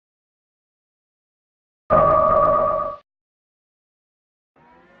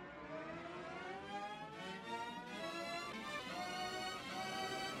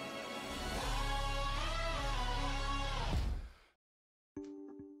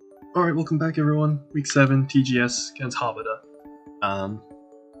Alright, welcome back everyone. Week 7, TGS against Habaduh.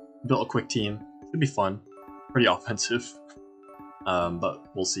 Built a quick team. It'd be fun. Pretty offensive.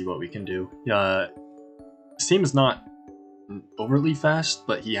 But we'll see what we can do. His team is not overly fast,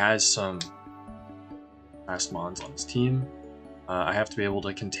 but he has some fast mons on his team. I have to be able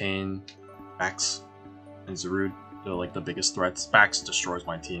to contain Bax and Zarude. They're like the biggest threats. Bax destroys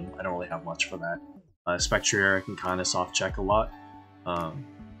my team. I don't really have much for that. Spectrier I can kind of soft check a lot.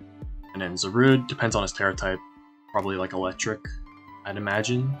 And then Zarude, depends on his Terra type, probably like Electric, I'd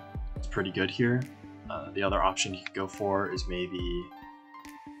imagine. It's pretty good here. The other option you could go for is maybe,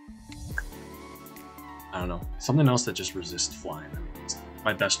 I don't know, something else that just resists flying. I mean, it's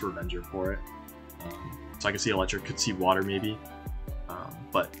my best Revenger for it. So I could see Electric, could see Water maybe,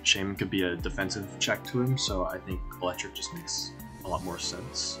 but Shaman could be a defensive check to him, so I think Electric just makes a lot more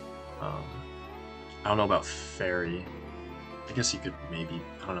sense. I don't know about Fairy. I guess he could maybe,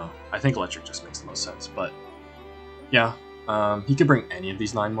 I don't know. I think Electric just makes the most sense, but yeah, he could bring any of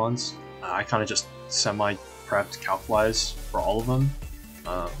these 9 mons. I kind of just semi-prepped Calc-wise for all of them.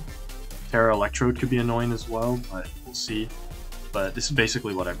 Terra Electrode could be annoying as well, but we'll see. But this is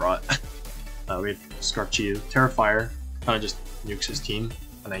basically what I brought. We have Scarchiu. Terra Fire kind of just nukes his team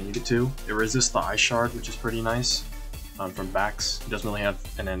when I need it to. It resists the Ice Shard, which is pretty nice from Bax. He doesn't really have,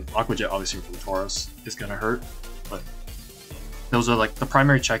 and then Aqua Jet obviously from Tauros is going to hurt, but those are like, the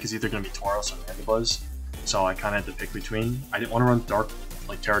primary check is either going to be Tauros or Mandibuzz, so I kind of had to pick between. I didn't want to run Dark,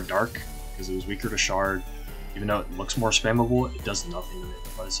 like Terra Dark, because it was weaker to Shard. Even though it looks more spammable, it does nothing to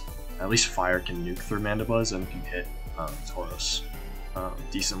Mandibuzz. At least Fire can nuke through Mandibuzz and can hit Tauros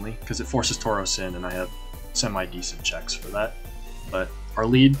decently, because it forces Tauros in, and I have semi-decent checks for that. But our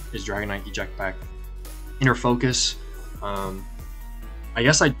lead is Dragonite, Eject Pack, Inner Focus. I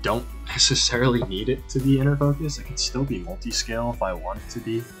guess I don't necessarily need it to be Inner Focus. It can still be multi-scale if I want it to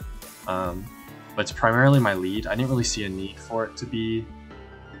be. But it's primarily my lead. I didn't really see a need for it to be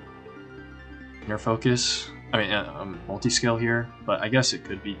Inner Focus. I mean, multi-scale here, but I guess it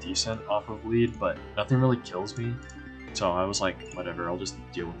could be decent off of lead, but nothing really kills me. So I was like, whatever, I'll just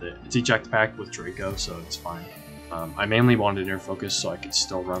deal with it. It's Eject Pack with Draco, so it's fine. I mainly wanted Inner Focus so I could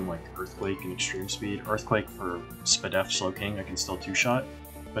still run like Earthquake and Extreme Speed. Earthquake for Spadef Slowking, I can still 2-shot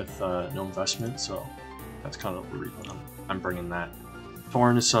with no investment, so that's kind of the reason I'm bringing that.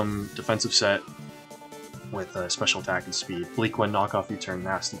 Thorn is some defensive set with special attack and speed. Bleak Wind, Knockoff, U-Turn,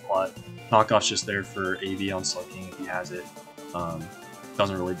 Nasty Plot. Knockoff's just there for AV on Slowking if he has it.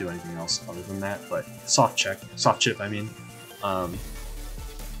 Doesn't really do anything else other than that, but soft chip I mean.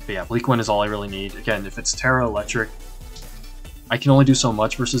 But yeah, Bleak Wind is all I really need. Again, if it's Terra Electric, I can only do so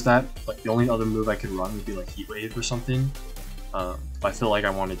much versus that. Like, the only other move I could run would be like Heat Wave or something. But I feel like I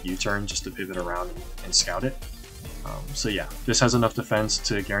wanted U-Turn just to pivot around and scout it. So yeah, this has enough defense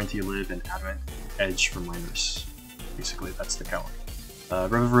to guarantee live and Adamant Edge for minors. Basically, that's the count.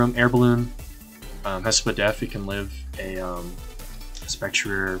 Revivroom, Air Balloon, has Spadef. It can live a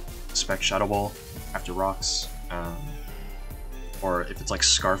Spectrier, Spec Shadow Ball after rocks. Or if it's like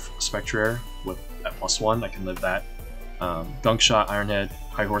Scarf Spectrier with that +1, I can live that. Gunk Shot, Ironhead,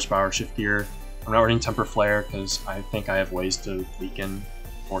 High Horsepower, Shift Gear. I'm not running Temper Flare because I think I have ways to weaken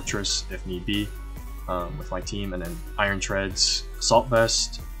Fortress if need be with my team. And then Iron Treads, Assault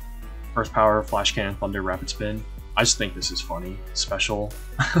Vest, Earth Power, Flash Cannon, Thunder, Rapid Spin. I just think this is funny. Special.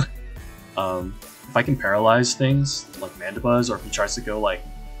 If I can paralyze things like Mandibuzz, or if he tries to go like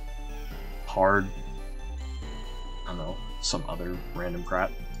hard, I don't know, some other random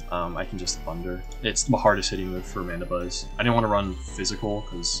crap, I can just Thunder. It's the hardest hitting move for Mandibuzz. I didn't want to run Physical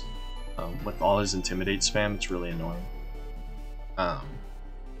because with all his Intimidate spam, it's really annoying. But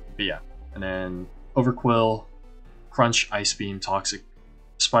yeah, and then Overquill, Crunch, Ice Beam, Toxic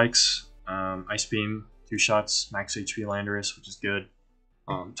Spikes, Ice Beam, 2 shots, max HP Landorus, which is good.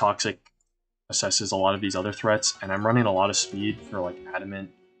 Toxic assesses a lot of these other threats, and I'm running a lot of speed for like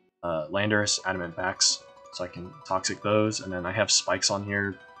Adamant Landorus, Adamant Bax, so I can Toxic those, and then I have Spikes on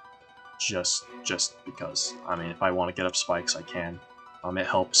here just because. I mean, if I want to get up Spikes, I can. It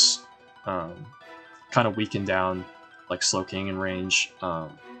helps kind of weaken down like Slowking in range,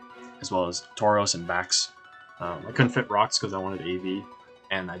 as well as Tauros and Bax. I couldn't fit Rocks because I wanted AV,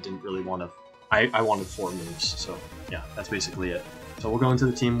 and I didn't really want to. I wanted 4 moves, so yeah, that's basically it. So we'll go into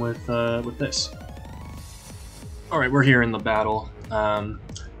the team with this. Alright, we're here in the battle.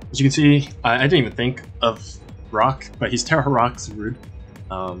 As you can see, I didn't even think of Rock, but he's Terra Rock Zarude.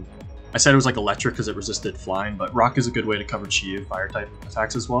 I said it was like Electric because it resisted flying, but Rock is a good way to cover Chi-Yu fire type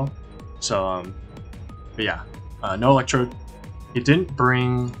attacks as well. So, but yeah, no Electrode. It didn't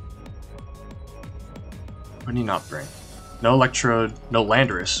bring... What did he not bring? No Electrode, no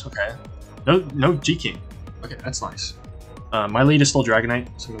Landorus, okay. No G-King. Okay, that's nice. My lead is still Dragonite,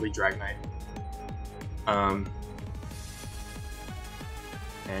 so I'm gonna lead Dragonite.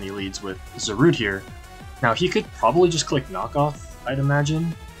 And he leads with Zarude here. Now he could probably just click Knockoff, I'd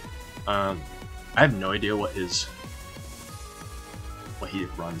imagine. I have no idea what he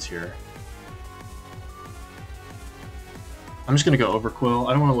runs here. I'm just gonna go Overquill.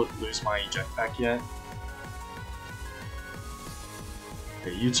 I don't want to lose my Jetpack yet.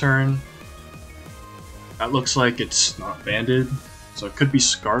 Okay, U-turn. That looks like it's not banded, so it could be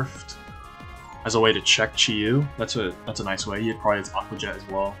Scarfed as a way to check Chi-Yu. That's a nice way. He probably has Aqua Jet as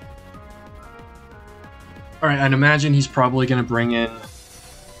well. Alright, I'd imagine he's probably gonna bring in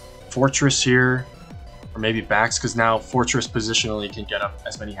Fortress here, or maybe Bax, because now Fortress positionally can get up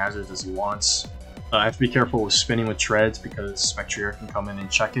as many hazards as he wants. I have to be careful with spinning with Treads because Spectrier can come in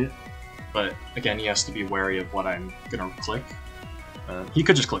and check it, but again, he has to be wary of what I'm gonna click. He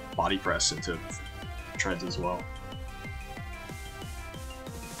could just click Body Press into Treads as well.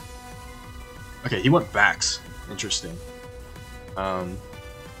 Okay, he went Bax. Interesting. Now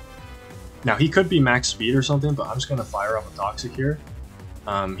he could be max speed or something, but I'm just gonna fire up a Toxic here.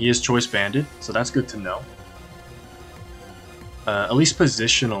 He is Choice Banded, so that's good to know. At least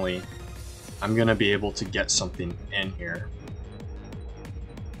positionally, I'm gonna be able to get something in here.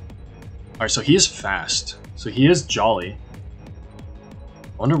 Alright, so he is fast. So he is Jolly. I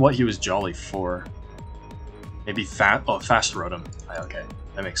wonder what he was Jolly for. Maybe Fast Rotom. Okay,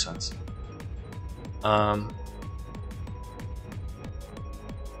 that makes sense.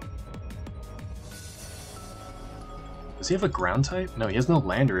 Does he have a ground type? No, he has no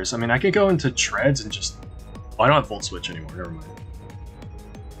Landorus. I mean, I could go into Treads and just... Oh, I don't have Volt Switch anymore, never mind.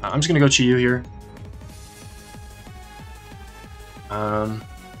 I'm just gonna go Chi-Yu here. I'm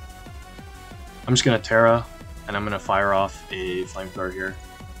just gonna Terra, and I'm gonna fire off a Flamethrower here.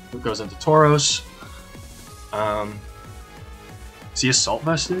 It goes into Tauros. Is he Assault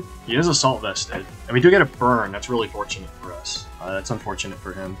Vested? He is Assault Vested. And we do get a burn, that's really fortunate for us. That's unfortunate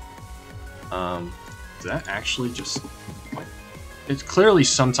for him. Is that actually just... It's clearly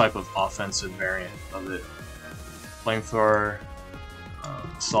some type of offensive variant of it. Flamethrower,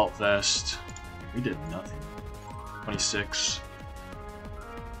 Assault Vest. We did nothing. 26.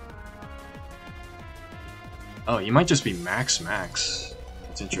 Oh, you might just be max.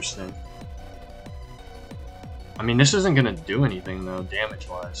 That's interesting. I mean, this isn't gonna do anything though,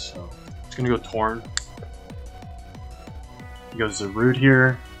 damage-wise, so it's gonna go Torn. He goes Zarude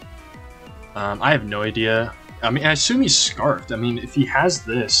here. I have no idea. I mean, I assume he's Scarfed. I mean, if he has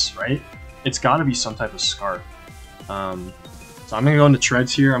this, right, it's gotta be some type of Scarf. So I'm gonna go into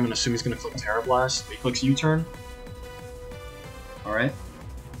Treads here. I'm gonna assume he's gonna click Terra Blast. He clicks U-turn. Alright.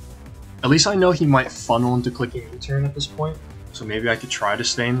 At least I know he might funnel into clicking U-turn at this point. So maybe I could try to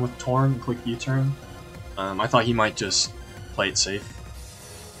stay in with Torn and click U-turn. I thought he might just play it safe.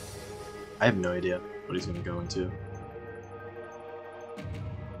 I have no idea what he's gonna go into.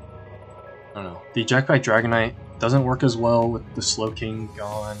 I don't know. The Eject-Bite Dragonite doesn't work as well with the Slowking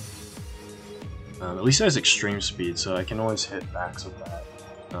gone. At least it has Extreme Speed, so I can always hit backs with that.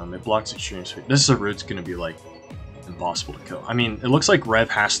 It blocks Extreme Speed. This Zarude's gonna be like impossible to kill. I mean, it looks like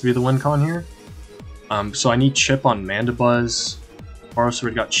Rev has to be the win con here. So I need Chip on Mandibuzz.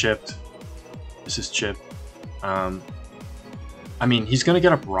 Zarude got chipped. This is Chip. I mean, he's gonna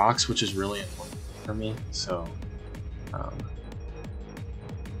get up Rocks, which is really important for me, so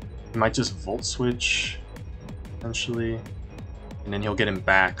he might just Volt Switch, essentially, and then he'll get him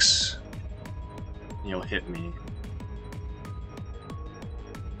backs, and he'll hit me.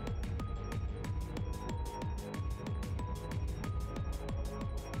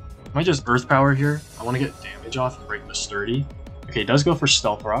 I might just Earth Power here. I want to get damage off and break the Sturdy. Okay, he does go for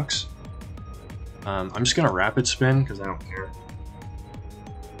Stealth Rocks. I'm just gonna Rapid Spin because I don't care.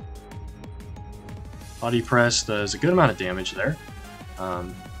 Body Press does a good amount of damage there.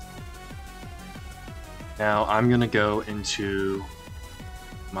 Now I'm gonna go into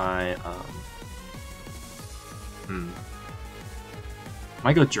my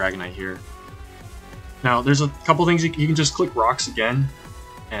might go Dragonite here. Now there's a couple things you can just click Rocks again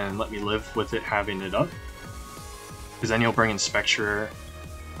and let me live with it having it up, because then you'll bring in Spectre.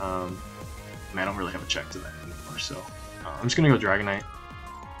 I mean, I don't really have a check to that anymore, so I'm just gonna go Dragonite.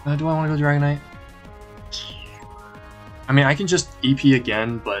 Do I want to go Dragonite? I mean, I can just EP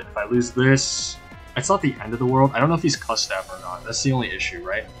again, but if I lose this, it's not the end of the world. I don't know if he's Cuss Stab or not. That's the only issue,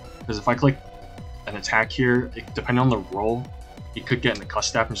 right? Because if I click an attack here, depending on the roll, he could get in the Cuss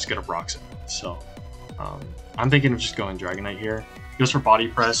Stab and just get a Brox in. So I'm thinking of just going Dragonite here. He goes for Body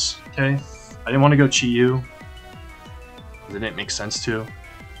Press. Okay, I didn't want to go Chi-Yu. It didn't make sense to.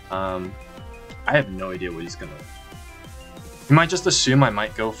 I have no idea what he's gonna... He might just assume I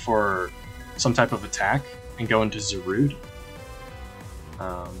might go for some type of attack and go into Zarude.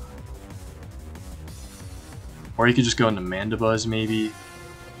 Or he could just go into Mandibuzz, maybe.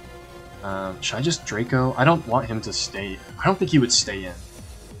 Should I just Draco? I don't want him to stay. I don't think he would stay in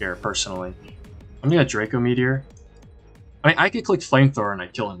here, personally. I'm gonna Draco Meteor. I mean, I could click Flamethrower and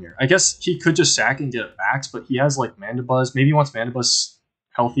I'd kill him here. I guess he could just sack and get it back, but he has, like, Mandibuzz. Maybe he wants Mandibuzz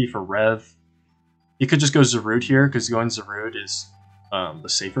healthy for Rev. He could just go Zarude here, because going Zarude is the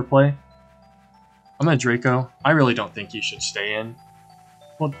safer play. I'm gonna Draco. I really don't think he should stay in.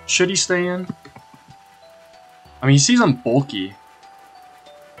 Well, should he stay in? I mean, he sees I'm bulky.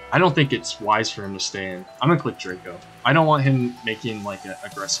 I don't think it's wise for him to stay in. I'm gonna click Draco. I don't want him making, like, an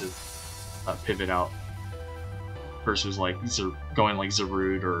aggressive pivot out. Versus, like, going, like,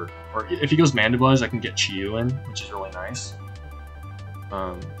 Zarude, or if he goes Mandibuzz, I can get Chiyu in, which is really nice.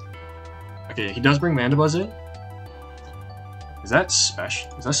 Okay, he does bring Mandibuzz in. Is that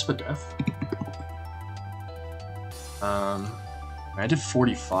special? Is that Spadef? I did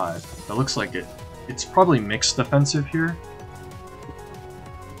 45. That looks like it's probably mixed defensive here.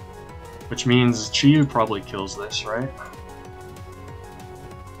 Which means Chiyu probably kills this, right?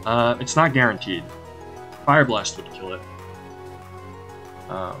 It's not guaranteed. Fire Blast would kill it.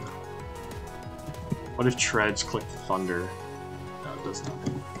 What if Treads click Thunder? No, it does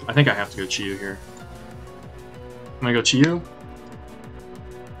nothing. I think I have to go Chiyu here. I'm gonna go Chiyu.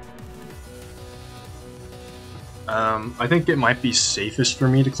 I think it might be safest for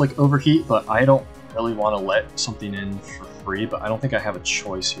me to click Overheat, but I don't really want to let something in for free, but I don't think I have a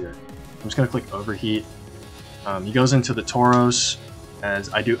choice here. I'm just gonna click Overheat. He goes into the Tauros,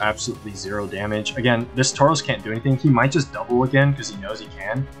 as I do absolutely 0 damage. Again, this Tauros can't do anything. He might just double again, because he knows he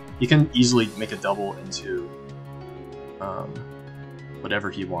can. He can easily make a double into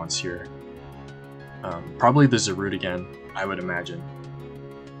whatever he wants here. Probably the Zarude again, I would imagine.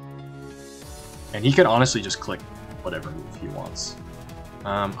 And he could honestly just click whatever move he wants.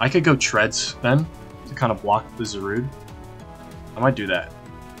 I could go Treads then, to kind of block the Zarude. I might do that.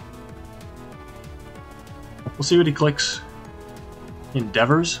 We'll see what he clicks.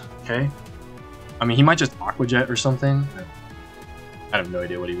 Endeavors, okay. I mean, he might just Aqua Jet or something. I have no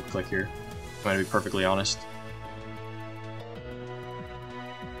idea what he would click here. I'm gonna be perfectly honest.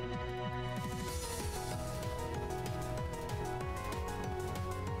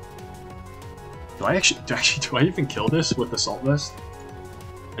 Do I even kill this with Assault Vest?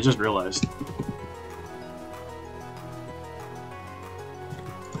 I just realized.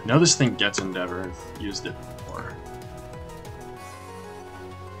 I know this thing gets Endeavor. I've used it before.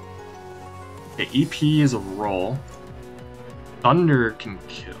 Okay, EP is a roll. Thunder can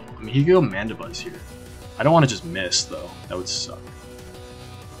kill. I mean, he could go Mandibuzz here. I don't want to just miss, though. That would suck.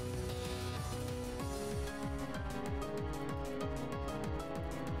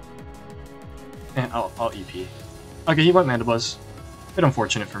 I'll EP. Okay, he went Mandibuzz. Bit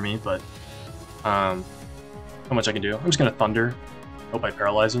unfortunate for me, but how much I can do. I'm just gonna Thunder. Hope I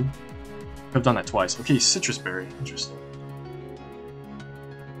paralyze him. I've done that twice. Okay, Citrus Berry. Interesting.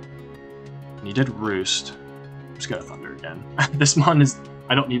 And he did Roost. I'm just gonna Thunder again. This mon is...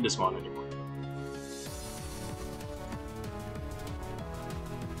 I don't need this mon anymore.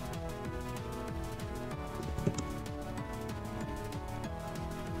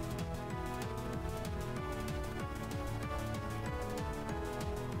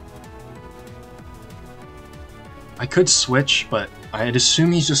 I could switch, but I'd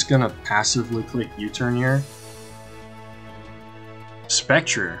assume he's just gonna passively click U-turn here.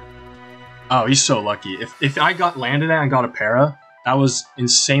 Spectre. Oh, he's so lucky. If I got landed at and got a para, that was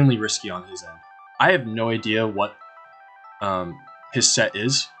insanely risky on his end. I have no idea what his set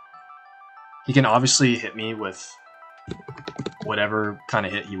is. He can obviously hit me with whatever kind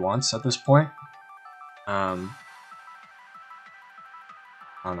of hit he wants at this point. I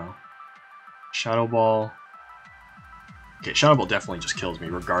don't know. Shadow Ball. Okay, Shadow Ball definitely just kills me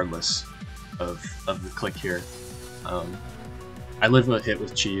regardless of the click here. I live a hit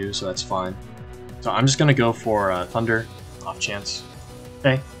with Chiyu, so that's fine. So I'm just gonna go for Thunder, off chance.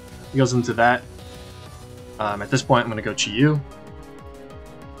 Okay, he goes into that. At this point, I'm gonna go Chiyu.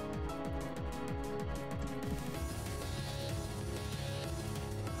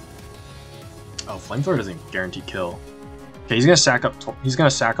 Oh, Flamethrower doesn't guarantee kill. Okay, he's gonna sack off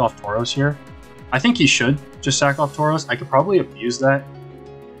Tauros here. I think he should just sack off Tauros. I could probably abuse that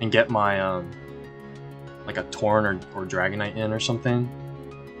and get my like a Torn or Dragonite in or something.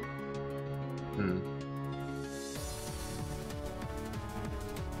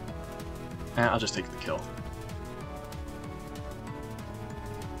 I'll just take the kill.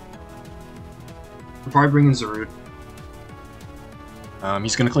 We're probably bringing Zarude.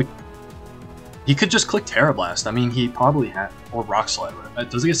 He's gonna click. He could just click Terra Blast. I mean, he probably had, or Rock Slide.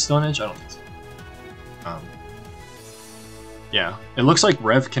 Does it get Stone Edge? I don't think so. Yeah, it looks like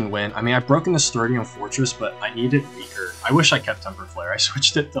Rev can win. I mean, I've broken the Sturdium Fortress, but I need it weaker. I wish I kept Temper Flare. I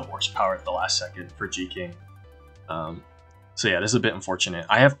switched it to Horsepower at the last second for G-King. So yeah, this is a bit unfortunate.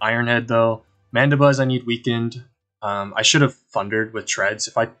 I have Iron Head though. Mandibuzz I need weakened. I should have Thundered with Treads.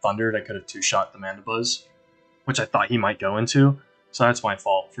 If I Thundered, I could have two-shot the Mandibuzz, which I thought he might go into. So that's my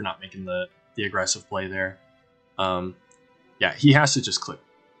fault for not making the aggressive play there. Yeah, he has to just click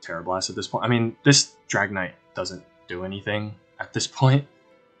Terra Blast at this point. I mean, this Dragonite doesn't do anything at this point,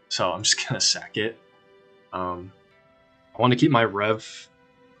 so I'm just gonna sack it. I want to keep my Rev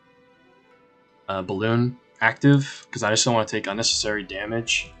Balloon active because I just don't want to take unnecessary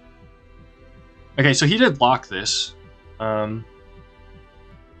damage. Okay, so he did lock this. I'm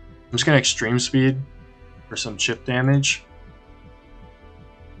just gonna Extreme Speed for some chip damage.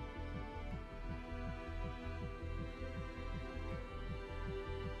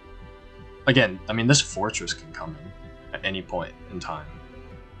 Again, I mean, this Fortress can come in at any point in time.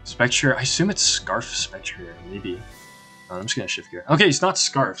 Spectre, I assume it's Scarf Spectre, maybe. I'm just gonna shift gear. Okay, it's not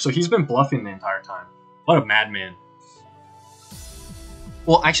Scarf, so he's been bluffing the entire time. What a madman.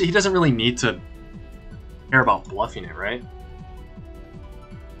 Well, actually, he doesn't really need to care about bluffing it, right?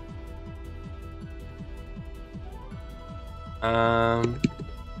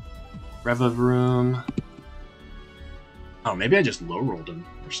 Revavroom. Oh, maybe I just low-rolled him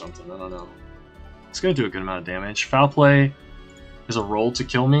or something. I don't know. It's going to do a good amount of damage. Foul Play is a roll to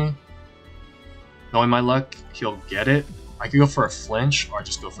kill me. Knowing my luck, he'll get it. I could go for a flinch, or I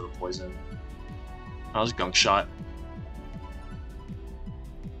just go for the poison. I'll just Gunk Shot.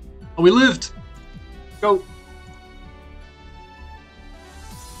 Oh, we lived! Go!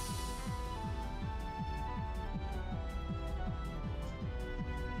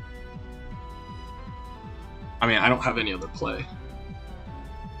 I mean, I don't have any other play.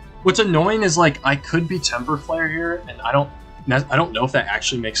 What's annoying is, like, I could be Temper Flare here, and I don't know if that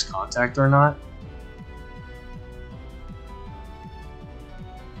actually makes contact or not.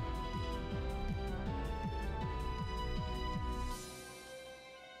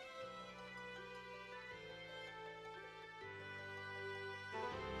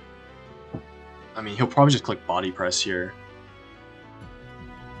 I mean, he'll probably just click Body Press here.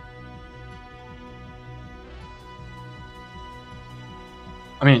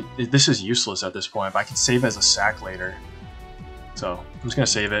 I mean, this is useless at this point, but I can save as a sack later. So, I'm just going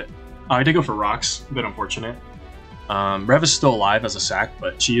to save it. Oh, I did go for Rocks. A bit unfortunate. Rev is still alive as a sack,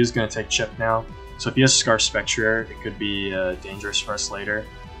 but she is going to take Chip now. So if he has Scarf Spectre, it could be dangerous for us later.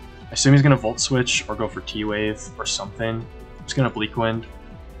 I assume he's going to Volt Switch or go for T-Wave or something. I'm just going to Bleak Wind.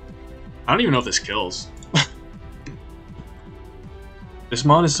 I don't even know if this kills. This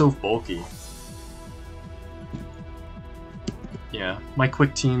mon is so bulky. Yeah, my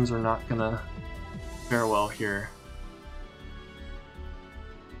quick teams are not gonna fare well here.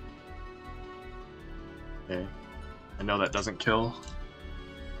 Okay, I know that doesn't kill.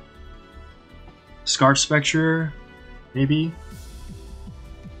 Scarf Spectre, maybe?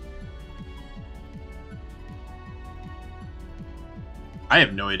 I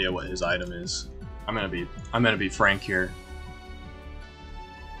have no idea what his item is. I'm gonna be frank here.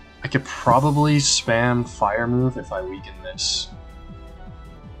 I could probably spam Fire Move if I weaken this.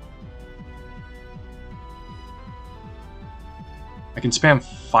 I can spam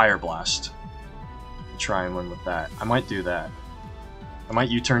Fire Blast and try and win with that. I might do that. I might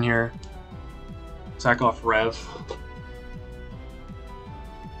U-turn here. Sack off Rev.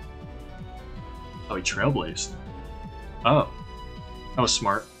 Oh, he Trailblazed. Oh. That was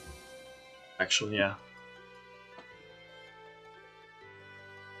smart. Actually, yeah.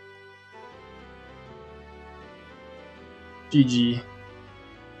 GG.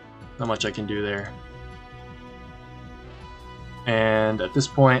 Not much I can do there. And at this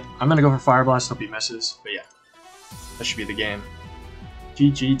point, I'm going to go for Fire Blast. Hope he misses. But yeah, that should be the game.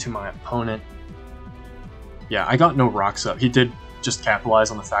 GG to my opponent. Yeah, I got no rocks up. He did just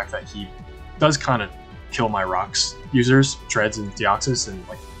capitalize on the fact that he does kind of kill my rocks users, Treads and Deoxys, and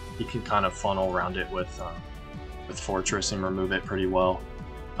like he can kind of funnel around it with Fortress and remove it pretty well.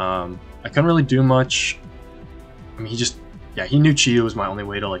 I couldn't really do much. I mean, he knew Cheetah was my only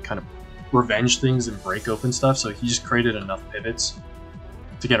way to like kind of revenge things and break open stuff, so he just created enough pivots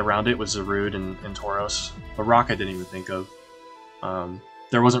to get around it with Zarude and Tauros. The rock I didn't even think of.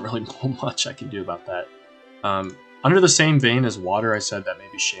 There wasn't really much I could do about that. Under the same vein as water, I said that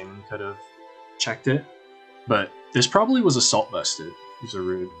maybe Shaman could have checked it, but this probably was assault vested,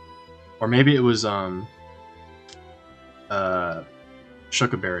 Zarude. Or maybe it was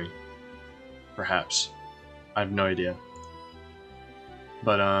Shukaberry, perhaps. I have no idea.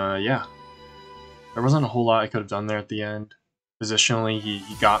 But yeah, there wasn't a whole lot I could have done there at the end. Positionally, he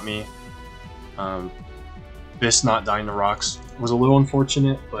got me. This not dying to rocks was a little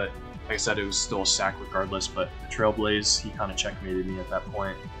unfortunate, but like I said, it was still a sack regardless. But the Trailblaze, he kind of checkmated me at that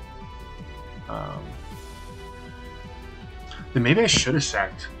point. Then maybe I should have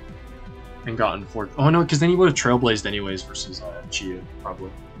sacked and gotten 4. Oh no, because then he would have Trailblazed anyways versus Chia,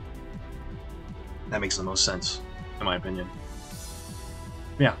 probably. That makes the most sense, in my opinion.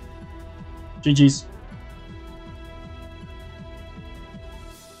 Yeah. GG's.